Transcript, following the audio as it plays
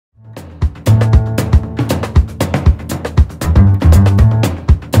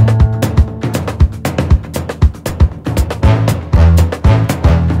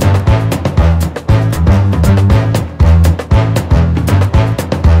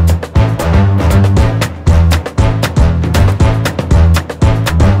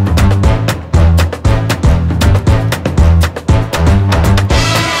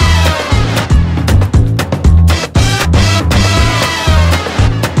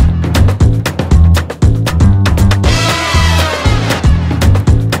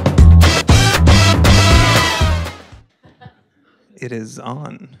It is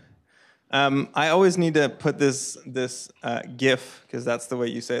on. I always need to put this GIF, because that's the way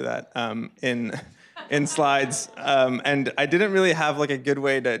you say that, in slides. And I didn't really have like a good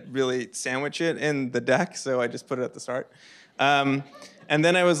way to really sandwich it in the deck, so I just put it at the start. And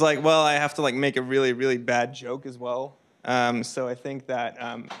then I was like, well, I have to like make a really, really bad joke as well. So I think that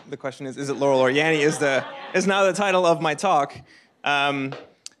the question is it Laurel or Yanny is now the title of my talk. I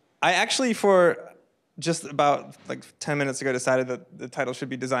actually, for just about like 10 minutes ago, decided that the title should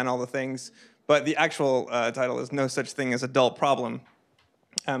be Design All the Things, but the actual title is No Such Thing as a Dull Problem.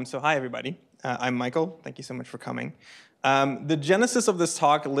 So hi, everybody. I'm Maykel. Thank you so much for coming. The genesis of this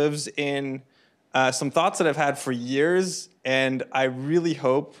talk lives in some thoughts that I've had for years, and I really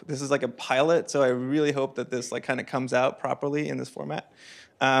hope, this is like a pilot, so I really hope that this like kind of comes out properly in this format.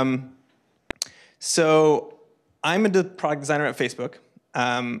 So I'm a product designer at Facebook.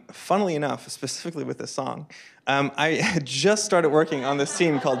 Funnily enough, specifically with this song, I just started working on this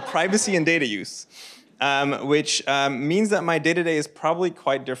team called Privacy and Data Use, which means that my day-to-day is probably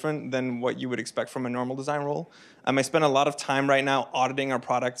quite different than what you would expect from a normal design role. I spend a lot of time right now auditing our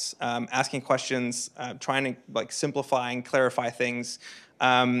products, asking questions, trying to like simplify and clarify things,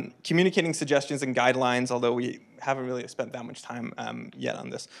 communicating suggestions and guidelines, although we haven't really spent that much time yet on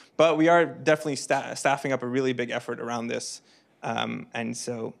this. But we are definitely staffing up a really big effort around this. And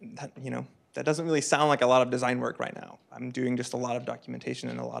so, that doesn't really sound like a lot of design work right now. I'm doing just a lot of documentation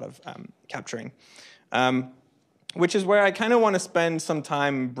and a lot of capturing, which is where I kind of want to spend some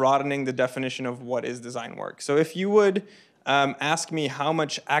time broadening the definition of what is design work. So if you would ask me how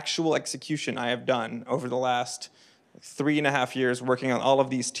much actual execution I have done over the last 3.5 years working on all of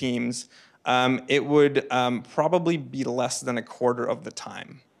these teams, it would probably be less than a quarter of the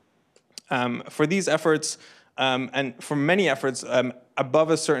time. For these efforts, and for many efforts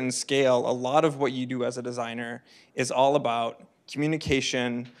above a certain scale, a lot of what you do as a designer is all about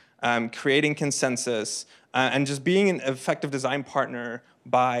communication, creating consensus, and just being an effective design partner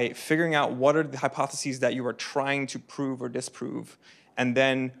by figuring out what are the hypotheses that you are trying to prove or disprove, and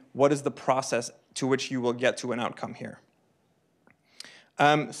then what is the process to which you will get to an outcome here.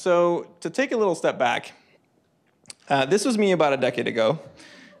 So to take a little step back, this was me about a decade ago.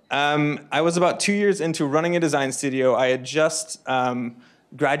 I was about 2 years into running a design studio. I had just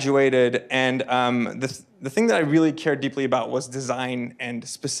graduated, and the thing that I really cared deeply about was design, and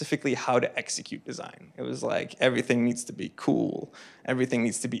specifically how to execute design. It was like everything needs to be cool, everything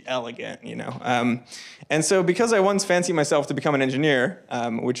needs to be elegant, And so because I once fancied myself to become an engineer,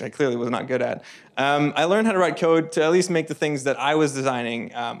 which I clearly was not good at, I learned how to write code to at least make the things that I was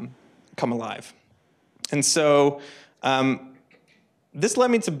designing come alive. And so this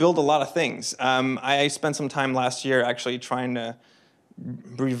led me to build a lot of things. I spent some time last year actually trying to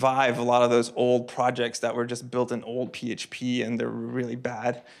revive a lot of those old projects that were just built in old PHP, and they're really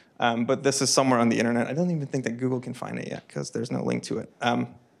bad. But this is somewhere on the internet. I don't even think that Google can find it yet, because there's no link to it.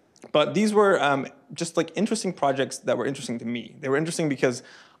 But these were just like interesting projects that were interesting to me. They were interesting because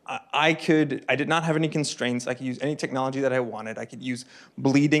I did not have any constraints. I could use any technology that I wanted. I could use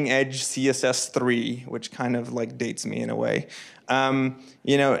bleeding edge CSS3, which kind of like dates me in a way.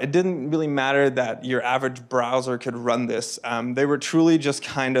 It didn't really matter that your average browser could run this. They were truly just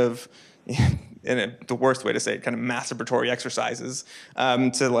kind of, the worst way to say it, kind of masturbatory exercises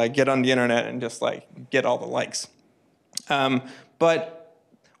to like get on the internet and just like get all the likes. But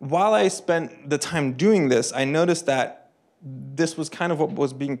while I spent the time doing this, I noticed that this was kind of what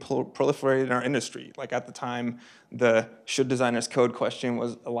was being proliferated in our industry. Like at the time, the should designers code question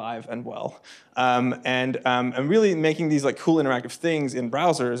was alive and well. And really making these like cool interactive things in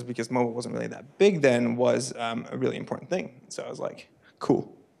browsers, because mobile wasn't really that big then, was a really important thing. So I was like,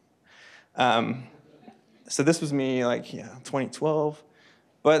 cool. So this was me like, 2012.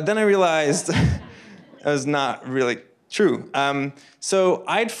 But then I realized it was not really true. So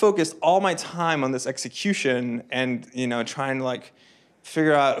I'd focused all my time on this execution and trying to like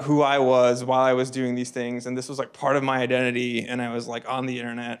figure out who I was while I was doing these things, and this was like part of my identity, and I was like on the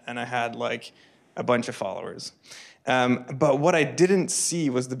internet, and I had like a bunch of followers. But what I didn't see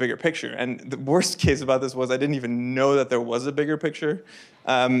was the bigger picture, and the worst case about this was I didn't even know that there was a bigger picture.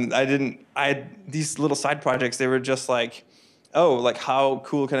 I had these little side projects. They were just like, oh, like how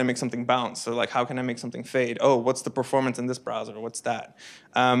cool can I make something bounce? Or like how can I make something fade? Oh, what's the performance in this browser? What's that?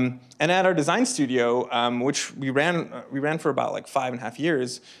 And at our design studio, which we ran for about like 5.5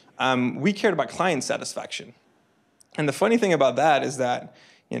 years, we cared about client satisfaction. And the funny thing about that is that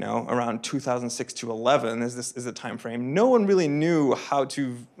around 2006 to 11 is the time frame. No one really knew how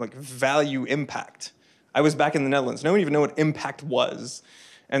to like value impact. I was back in the Netherlands. No one even knew what impact was.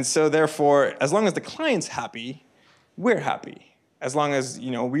 And so therefore, as long as the client's happy, we're happy. As long as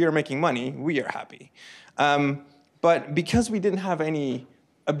we are making money, we are happy. But because we didn't have any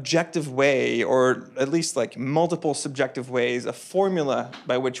objective way, or at least like multiple subjective ways, a formula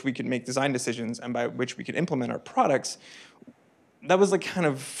by which we could make design decisions and by which we could implement our products, that was like kind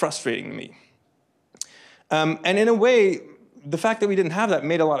of frustrating to me. And in a way, the fact that we didn't have that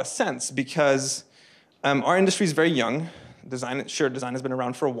made a lot of sense because our industry is very young. Design has been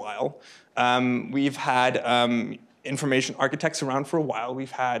around for a while. We've had information architects around for a while.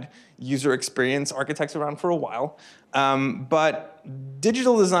 We've had user experience architects around for a while. But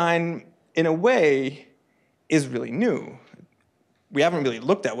digital design, in a way, is really new. We haven't really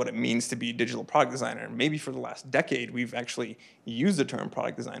looked at what it means to be a digital product designer. Maybe for the last decade, we've actually used the term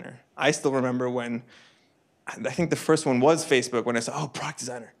product designer. I still remember when, I think the first one was Facebook, when I said, oh, product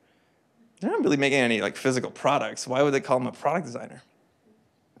designer. They're not really making any like physical products. Why would they call them a product designer?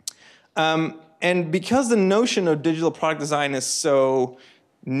 And because the notion of digital product design is so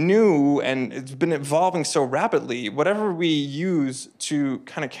new and it's been evolving so rapidly, whatever we use to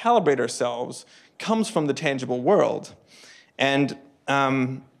kind of calibrate ourselves comes from the tangible world. And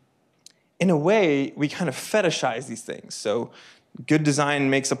in a way, we kind of fetishize these things. So good design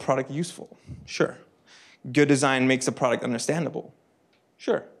makes a product useful. Sure. Good design makes a product understandable.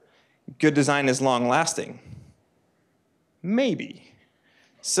 Sure. Good design is long-lasting. Maybe.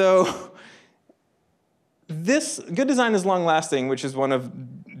 So this good design is long-lasting, which is one of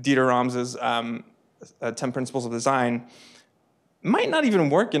Dieter Rams' 10 principles of design, might not even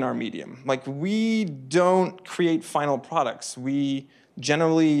work in our medium. Like, we don't create final products. We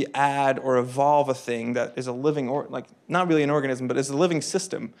generally add or evolve a thing that is a living, or like not really an organism, but is a living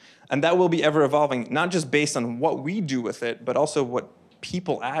system. And that will be ever evolving, not just based on what we do with it, but also what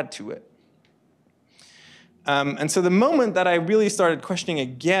people add to it. And so the moment that I really started questioning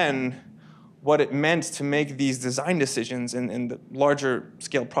again what it meant to make these design decisions in the larger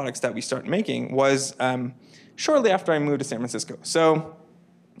scale products that we start making was shortly after I moved to San Francisco. So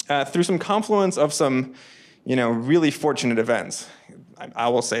through some confluence of some really fortunate events, I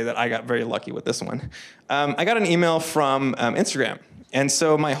will say that I got very lucky with this one. I got an email from Instagram. And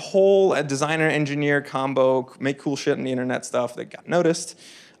so my whole designer-engineer combo, make cool shit on the internet stuff that got noticed.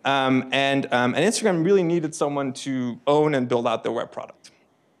 And Instagram really needed someone to own and build out their web product.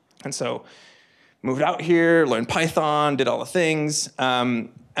 And so moved out here, learned Python, did all the things.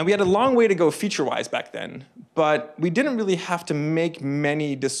 And we had a long way to go feature-wise back then. But we didn't really have to make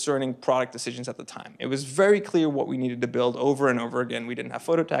many discerning product decisions at the time. It was very clear what we needed to build over and over again. We didn't have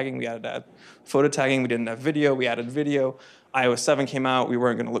photo tagging. We added photo tagging. We didn't have video. We added video. iOS 7 came out. We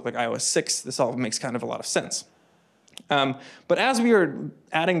weren't going to look like iOS 6. This all makes kind of a lot of sense. But as we are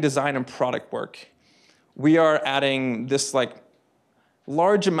adding design and product work, we are adding this like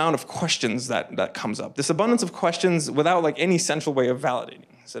large amount of questions that comes up. This abundance of questions without like any central way of validating.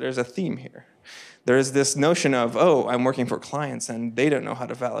 So there's a theme here. There's this notion of, oh, I'm working for clients and they don't know how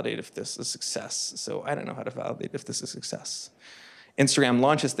to validate if this is a success. So I don't know how to validate if this is a success. Instagram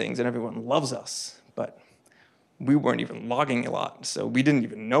launches things and everyone loves us, but we weren't even logging a lot, so we didn't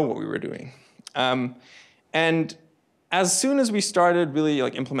even know what we were doing. And as soon as we started really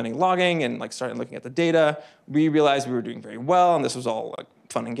like implementing logging and like started looking at the data, we realized we were doing very well, and this was all like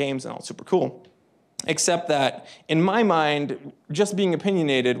fun and games and all super cool. Except that in my mind, just being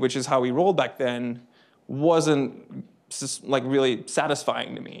opinionated, which is how we rolled back then, wasn't like really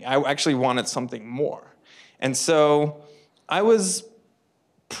satisfying to me. I actually wanted something more. And so I was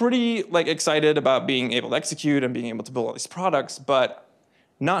pretty like excited about being able to execute and being able to build all these products, but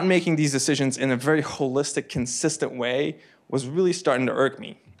not making these decisions in a very holistic, consistent way was really starting to irk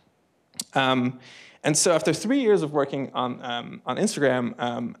me. And so after 3 years of working on Instagram,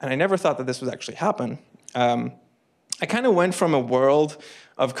 and I never thought that this would actually happen, I kind of went from a world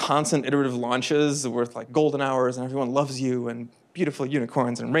of constant iterative launches worth like golden hours and everyone loves you and beautiful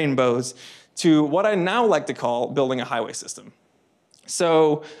unicorns and rainbows to what I now like to call building a highway system.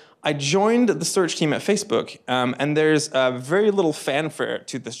 So I joined the search team at Facebook, and there's very little fanfare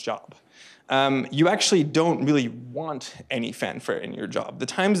to this job. You actually don't really want any fanfare in your job. The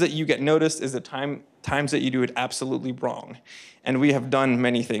times that you get noticed is the times that you do it absolutely wrong. And we have done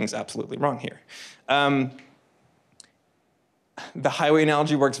many things absolutely wrong here. The highway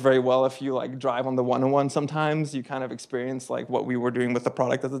analogy works very well if you like drive on the 101 sometimes. You kind of experience like what we were doing with the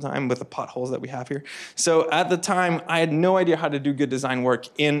product at the time, with the potholes that we have here. So at the time, I had no idea how to do good design work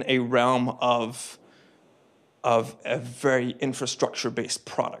in a realm of a very infrastructure-based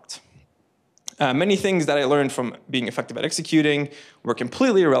product. Many things that I learned from being effective at executing were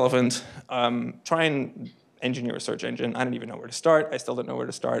completely irrelevant. Try and engineer a search engine. I don't even know where to start. I still don't know where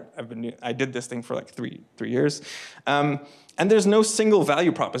to start. I did this thing for like three years. And there's no single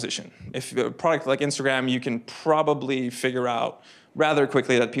value proposition. If a product like Instagram, you can probably figure out rather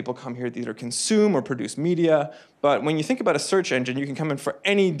quickly that people come here to either consume or produce media. But when you think about a search engine, you can come in for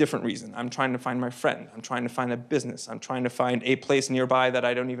any different reason. I'm trying to find my friend. I'm trying to find a business. I'm trying to find a place nearby that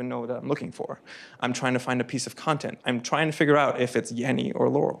I don't even know that I'm looking for. I'm trying to find a piece of content. I'm trying to figure out if it's Yenny or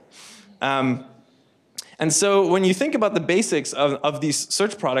Laurel. And so when you think about the basics of these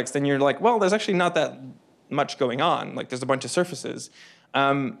search products, then you're like, well, there's actually not that much going on. Like, there's a bunch of surfaces.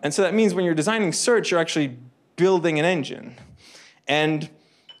 And so that means when you're designing search, you're actually building an engine. And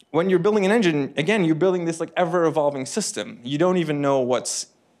when you're building an engine, again, you're building this like ever-evolving system. You don't even know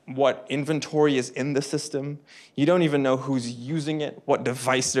what inventory is in the system. You don't even know who's using it, what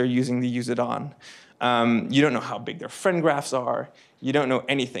device they're using to use it on. You don't know how big their friend graphs are. You don't know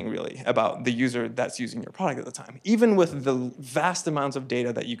anything really about the user that's using your product at the time. Even with the vast amounts of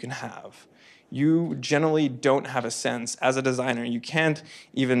data that you can have, you generally don't have a sense, as a designer, you can't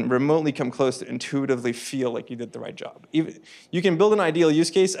even remotely come close to intuitively feel like you did the right job. You can build an ideal use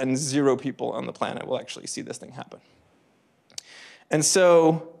case and 0 people on the planet will actually see this thing happen. And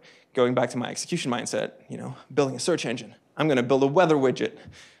so, going back to my execution mindset, building a search engine. I'm gonna build a weather widget.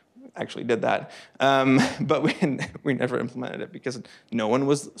 Actually did that, but we never implemented it because no one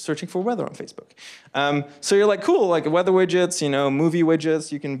was searching for weather on Facebook. So you're like, cool, like weather widgets, movie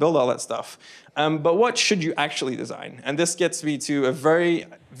widgets, you can build all that stuff. But what should you actually design? And this gets me to a very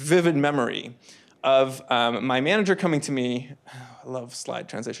vivid memory of my manager coming to me. I love slide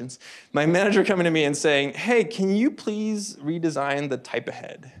transitions. My manager coming to me and saying, hey, can you please redesign the type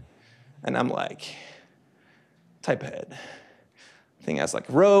ahead? And I'm like, type ahead. Thing has like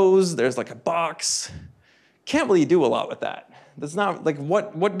rows, there's like a box. Can't really do a lot with that. That's not like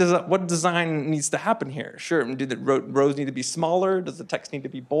what design needs to happen here? Sure, do the rows need to be smaller? Does the text need to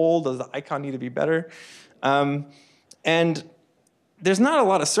be bold? Does the icon need to be better? And there's not a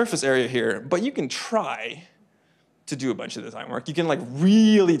lot of surface area here, but you can try to do a bunch of design work. You can like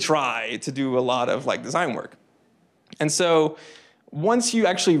really try to do a lot of like design work. And so once you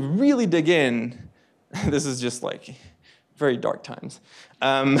actually really dig in, this is just like very dark times.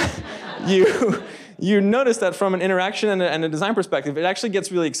 You notice that from an interaction and a design perspective, it actually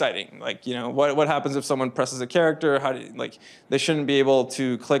gets really exciting. Like, what happens if someone presses a character? They shouldn't be able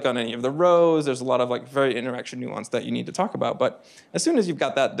to click on any of the rows. There's a lot of like very interaction nuance that you need to talk about. But as soon as you've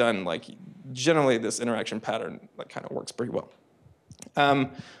got that done, like generally this interaction pattern like kind of works pretty well.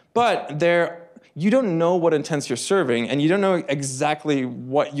 But you don't know what intents you're serving, and you don't know exactly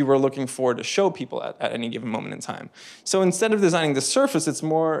what you were looking for to show people at any given moment in time. So instead of designing the surface, it's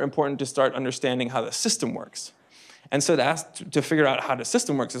more important to start understanding how the system works. And so to figure out how the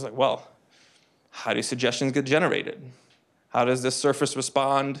system works is like, well, how do suggestions get generated? How does this surface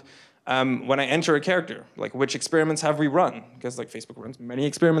respond when I enter a character? Like, which experiments have we run? Because like Facebook runs many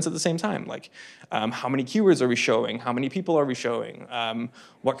experiments at the same time. Like, how many keywords are we showing? How many people are we showing?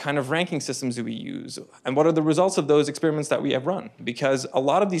 What kind of ranking systems do we use? And what are the results of those experiments that we have run? Because a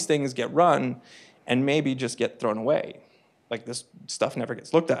lot of these things get run and maybe just get thrown away. Like, this stuff never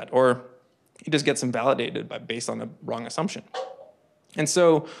gets looked at, or it just gets invalidated based on a wrong assumption. And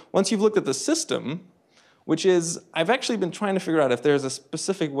so once you've looked at the system, which is, I've actually been trying to figure out if there's a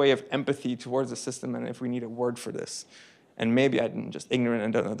specific way of empathy towards the system and if we need a word for this. And maybe I'm just ignorant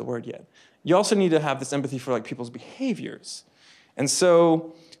and don't know the word yet. You also need to have this empathy for like people's behaviors. And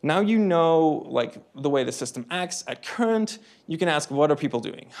so now you know like the way the system acts at current. You can ask, what are people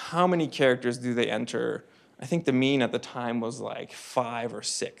doing? How many characters do they enter? I think the mean at the time was like 5 or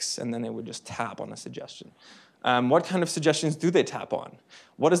 6, and then they would just tap on a suggestion. What kind of suggestions do they tap on?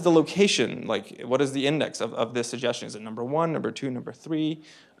 What is the location? Like, what is the index of this suggestion? Is it number 1, number 2, number 3?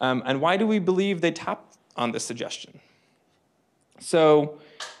 And why do we believe they tap on this suggestion? So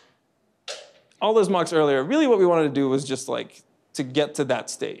all those mocks earlier, really what we wanted to do was just like to get to that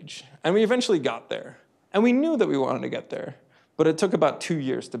stage. And we eventually got there. And we knew that we wanted to get there, but it took about 2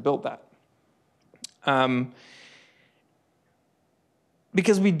 years to build that.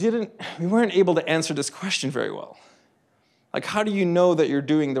 Because we weren't able to answer this question very well. Like, how do you know that you're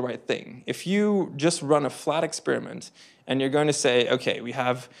doing the right thing? If you just run a flat experiment and you're going to say, okay, we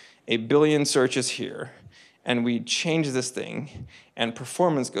have 1 billion searches here, and we change this thing, and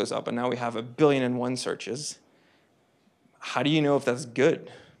performance goes up, and now we have 1,000,001 searches, how do you know if that's good?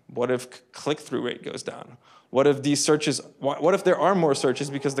 What if click-through rate goes down? What if these searches, what if there are more searches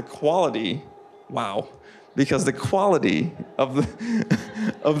because the quality, because the quality of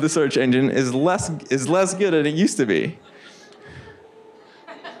the search engine is less good than it used to be.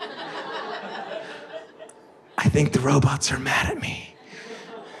 think the robots are mad at me.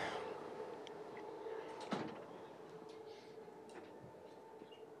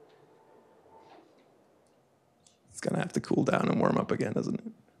 It's going to have to cool down and warm up again, isn't it?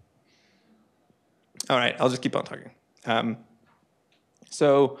 All right, I'll just keep on talking.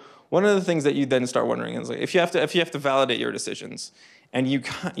 So one of the things that you then start wondering is, like, if you have to validate your decisions, and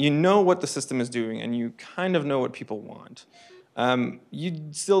you know what the system is doing, and you kind of know what people want, you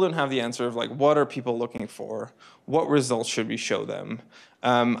still don't have the answer of, like, what are people looking for? What results should we show them?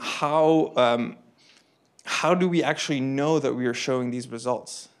 How do we actually know that we are showing these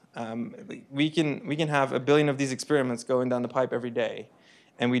results? We can have 1 billion of these experiments going down the pipe every day,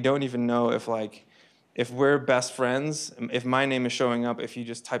 and we don't even know if we're best friends, if my name is showing up if you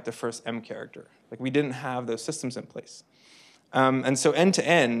just type the first M character. Like, we didn't have those systems in place. And so end to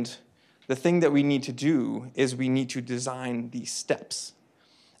end, the thing that we need to do is we need to design these steps.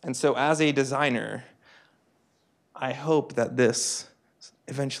 And so as a designer, I hope that this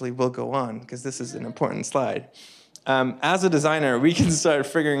eventually will go on, because this is an important slide. As a designer, we can start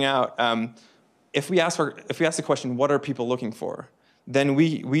figuring out, if we ask the question, what are people looking for? Then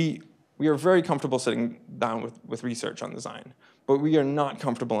we are very comfortable sitting down with research on design, but we are not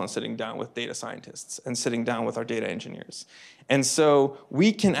comfortable in sitting down with data scientists and sitting down with our data engineers. And so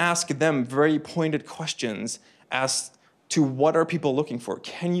we can ask them very pointed questions as to what are people looking for.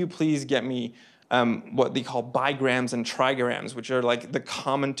 Can you please get me what they call bigrams and trigrams, which are like the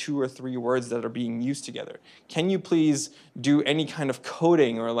common 2 or 3 words that are being used together? Can you please do any kind of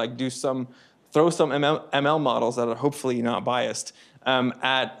coding, or like throw some ML models that are hopefully not biased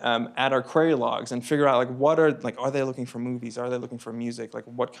at our query logs, and figure out, like, are they looking for movies? Are they looking for music? Like,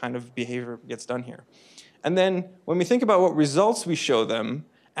 what kind of behavior gets done here? And then when we think about what results we show them,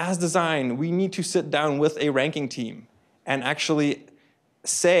 as design, we need to sit down with a ranking team and actually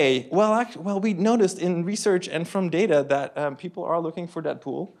say, well, we noticed in research and from data that people are looking for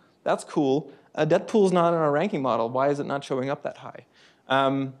Deadpool. That's cool. Deadpool's not in our ranking model. Why is it not showing up that high?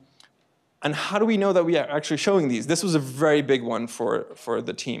 And how do we know that we are actually showing these? This was a very big one for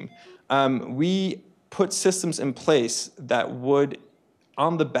the team. We put systems in place that would,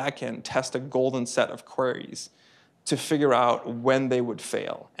 on the back end, test a golden set of queries to figure out when they would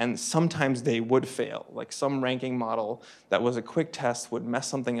fail. And sometimes they would fail. Like, some ranking model that was a quick test would mess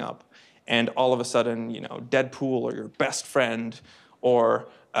something up, and all of a sudden, Deadpool or your best friend or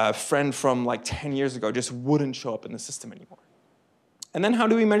a friend from like 10 years ago just wouldn't show up in the system anymore. And then how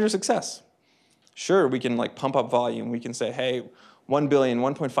do we measure success? Sure, we can like pump up volume. We can say, hey, 1 billion,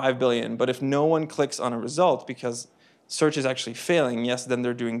 1.5 billion. But if no one clicks on a result because search is actually failing, yes, then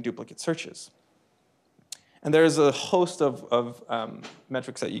they're doing duplicate searches. And there's a host of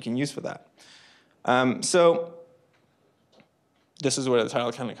metrics that you can use for that. So this is where the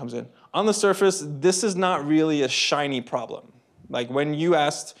title kind of comes in. On the surface, this is not really a shiny problem. Like, when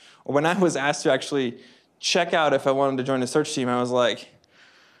I was asked to actually check out if I wanted to join the search team, I was like,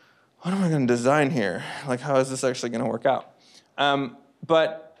 what am I going to design here? Like, how is this actually going to work out?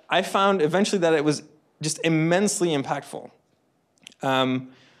 But I found eventually that it was just immensely impactful.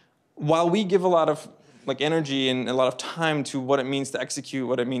 While we give a lot of energy and a lot of time to what it means to execute,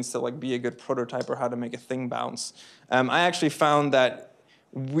 what it means to be a good prototype, or how to make a thing bounce, I actually found that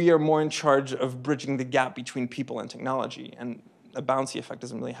we are more in charge of bridging the gap between people and technology. And a bouncy effect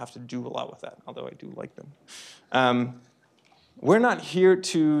doesn't really have to do a lot with that, although I do like them. We're not here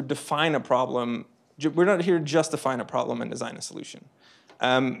to define a problem. We're not here to just define a problem and design a solution.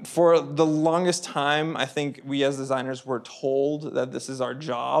 For the longest time, I think we as designers were told that this is our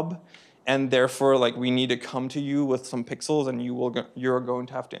job, and therefore, we need to come to you with some pixels, and you're going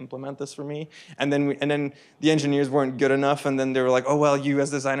to have to implement this for me. And then the engineers weren't good enough, and then they were like, oh well, you as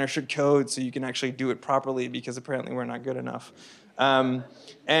designers should code so you can actually do it properly, because apparently we're not good enough. But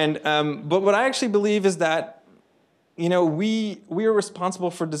what I actually believe is that we are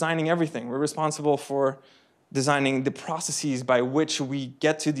responsible for designing everything. We're responsible for designing the processes by which we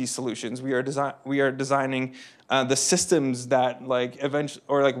get to these solutions. We are designing the systems that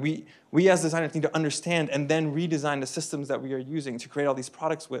eventually, we as designers need to understand and then redesign the systems that we are using to create all these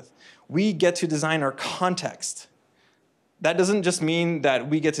products with. We get to design our context. That doesn't just mean that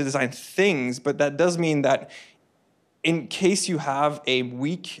we get to design things, but that does mean that in case you have a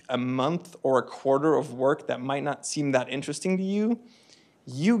week, a month, or a quarter of work that might not seem that interesting to you,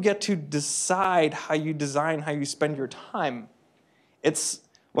 you get to decide how you design, how you spend your time. It's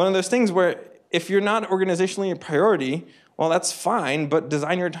one of those things where if you're not organizationally a priority, well, that's fine, but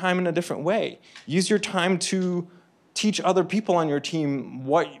design your time in a different way. Use your time to teach other people on your team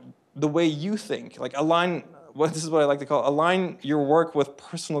the way you think. Align this is what I like to call align your work with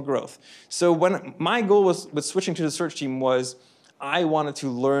personal growth. So when my goal was with switching to the search team was I wanted to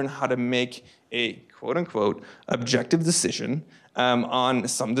learn how to make a quote unquote objective decision on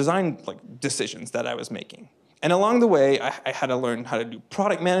some design decisions that I was making. And along the way, I had to learn how to do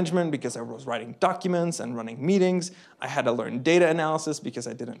product management because I was writing documents and running meetings. I had to learn data analysis because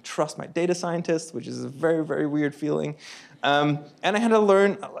I didn't trust my data scientists, which is a very, very weird feeling. And I had to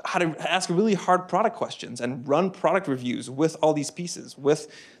learn how to ask really hard product questions and run product reviews with all these pieces,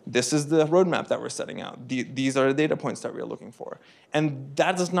 with this is the roadmap that we're setting out. These are the data points that we're looking for. And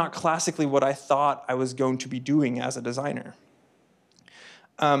that is not classically what I thought I was going to be doing as a designer.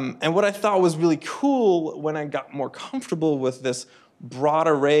 And what I thought was really cool when I got more comfortable with this broad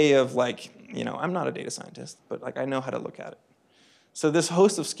array of I'm not a data scientist, but I know how to look at it. So this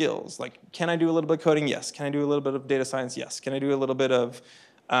host of skills, can I do a little bit of coding? Yes. Can I do a little bit of data science? Yes. Can I do a little bit of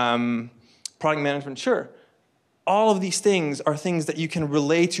product management? Sure. All of these things are things that you can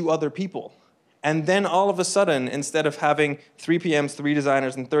relay to other people. And then all of a sudden, instead of having 3 PMs, 3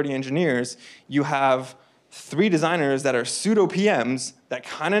 designers, and 30 engineers, you have 3 designers that are pseudo PMs that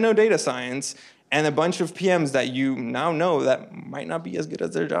kind of know data science, and a bunch of PMs that you now know that might not be as good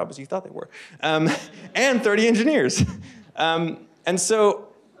at their job as you thought they were, and 30 engineers. And so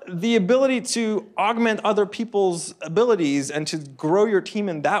the ability to augment other people's abilities and to grow your team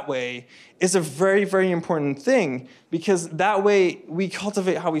in that way is a very, very important thing, because that way we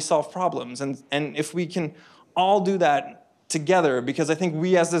cultivate how we solve problems. And if we can all do that together, because I think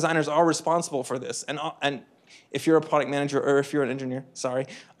we as designers are responsible for this. And if you're a product manager or if you're an engineer, sorry,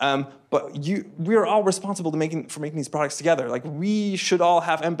 but we are all responsible for making these products together. We should all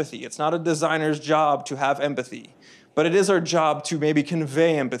have empathy. It's not a designer's job to have empathy, but it is our job to maybe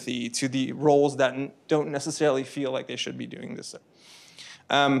convey empathy to the roles that don't necessarily feel like they should be doing this.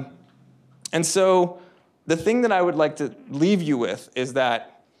 And so the thing that I would like to leave you with is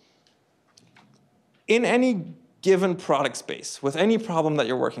that in any given product space, with any problem that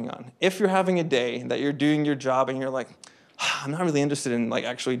you're working on, if you're having a day that you're doing your job and you're like, I'm not really interested in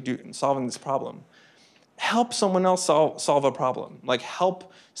actually solving this problem, help someone else solve a problem.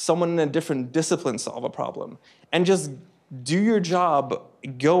 Help someone in a different discipline solve a problem. And just do your job,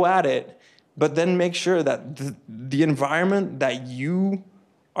 go at it, but then make sure that the environment that you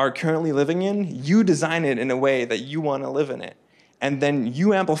are currently living in, you design it in a way that you want to live in it. And then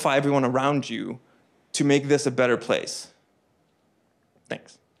you amplify everyone around you to make this a better place.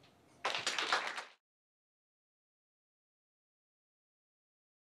 Thanks.